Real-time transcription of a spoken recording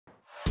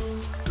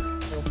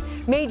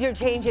Major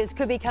changes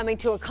could be coming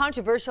to a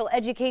controversial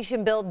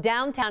education bill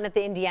downtown at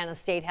the Indiana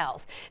State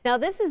House. Now,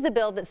 this is the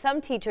bill that some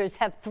teachers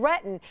have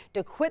threatened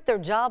to quit their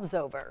jobs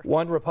over.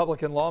 One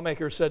Republican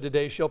lawmaker said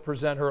today she'll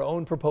present her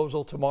own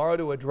proposal tomorrow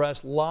to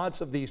address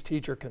lots of these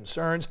teacher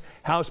concerns.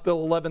 House Bill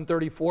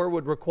 1134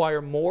 would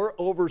require more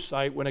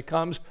oversight when it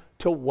comes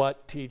to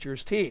what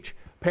teachers teach.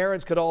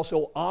 Parents could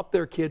also opt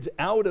their kids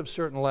out of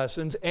certain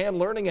lessons and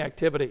learning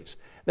activities.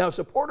 Now,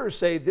 supporters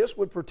say this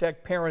would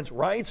protect parents'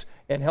 rights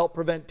and help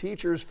prevent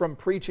teachers from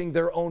preaching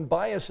their own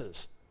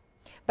biases.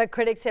 But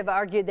critics have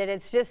argued that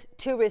it's just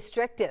too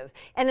restrictive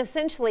and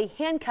essentially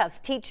handcuffs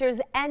teachers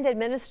and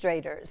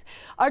administrators.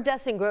 Our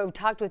Dustin Grove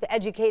talked with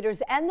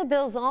educators and the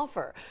bill's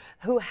author,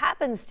 who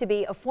happens to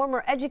be a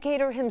former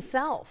educator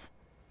himself.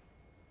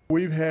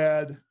 We've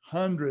had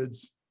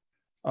hundreds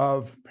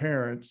of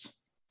parents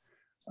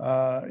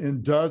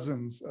in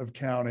dozens of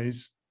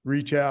counties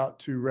reach out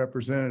to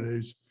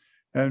representatives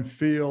and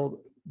feel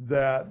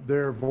that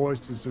their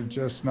voices are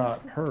just not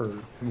heard.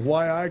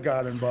 Why I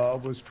got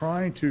involved was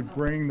trying to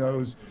bring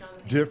those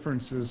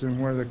differences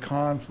and where the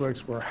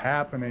conflicts were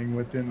happening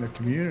within the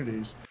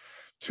communities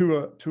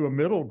to a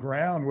middle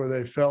ground where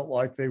they felt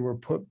like they were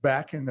put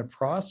back in the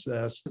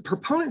process. The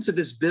proponents of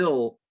this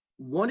bill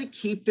want to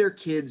keep their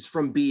kids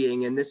from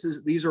being, and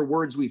these are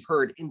words we've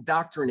heard,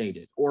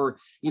 indoctrinated or,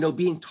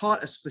 being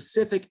taught a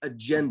specific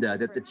agenda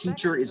that the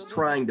teacher is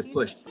trying to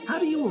push. How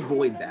do you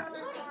avoid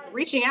that?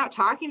 Reaching out,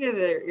 talking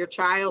to your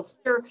child's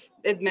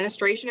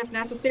administration if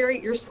necessary,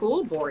 your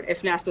school board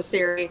if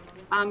necessary,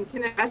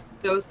 can address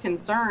those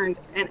concerns.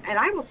 And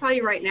I will tell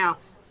you right now,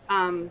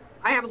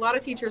 I have a lot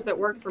of teachers that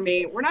work for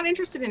me. We're not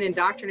interested in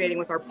indoctrinating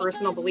with our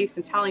personal beliefs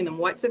and telling them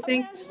what to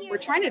think. We're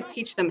trying to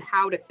teach them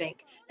how to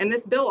think. And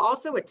this bill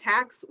also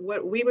attacks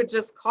what we would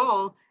just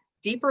call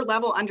deeper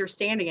level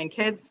understanding and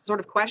kids sort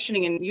of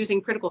questioning and using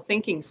critical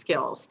thinking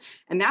skills.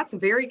 And that's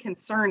very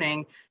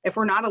concerning if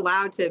we're not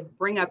allowed to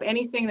bring up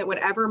anything that would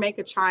ever make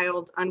a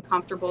child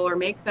uncomfortable or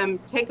make them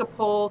take a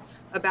poll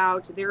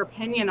about their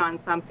opinion on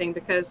something,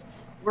 because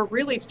we're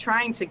really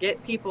trying to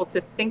get people to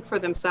think for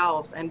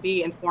themselves and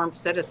be informed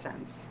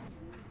citizens.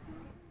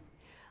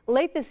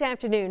 Late this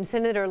afternoon,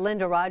 Senator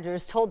Linda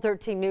Rogers told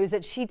 13 News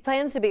that she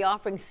plans to be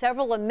offering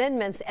several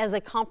amendments as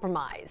a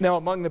compromise. Now,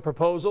 among the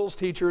proposals,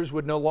 teachers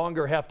would no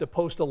longer have to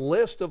post a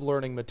list of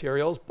learning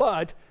materials,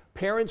 but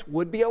parents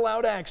would be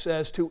allowed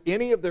access to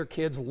any of their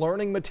kids'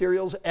 learning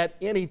materials at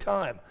any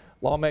time.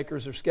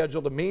 Lawmakers are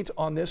scheduled to meet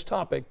on this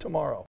topic tomorrow.